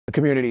The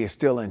community is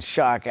still in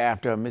shock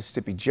after a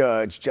Mississippi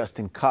judge,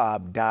 Justin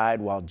Cobb, died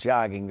while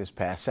jogging this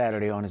past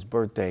Saturday on his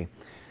birthday.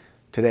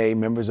 Today,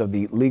 members of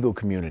the legal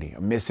community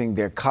are missing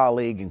their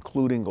colleague,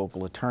 including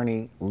local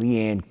attorney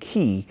Leanne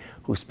Key,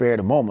 who spared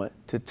a moment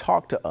to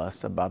talk to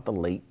us about the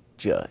late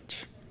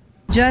judge.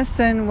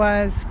 Justin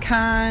was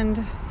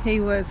kind, he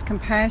was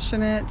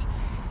compassionate,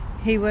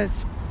 he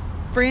was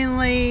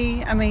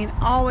friendly,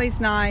 always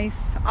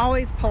nice,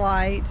 always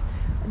polite,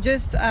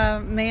 just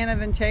a man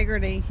of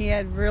integrity. He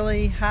had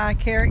really high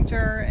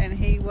character and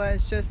he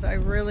was just a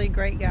really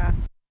great guy.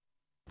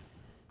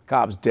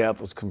 Cobb's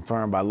death was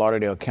confirmed by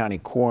Lauderdale County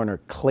Coroner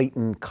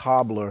Clayton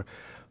Cobbler,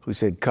 who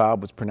said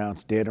Cobb was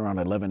pronounced dead around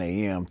 11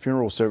 a.m.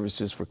 Funeral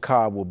services for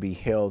Cobb will be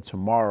held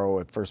tomorrow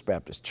at First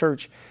Baptist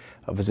Church.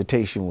 A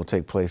visitation will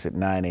take place at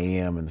 9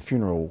 a.m. and the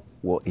funeral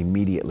will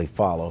immediately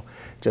follow.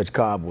 Judge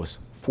Cobb was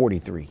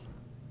 43.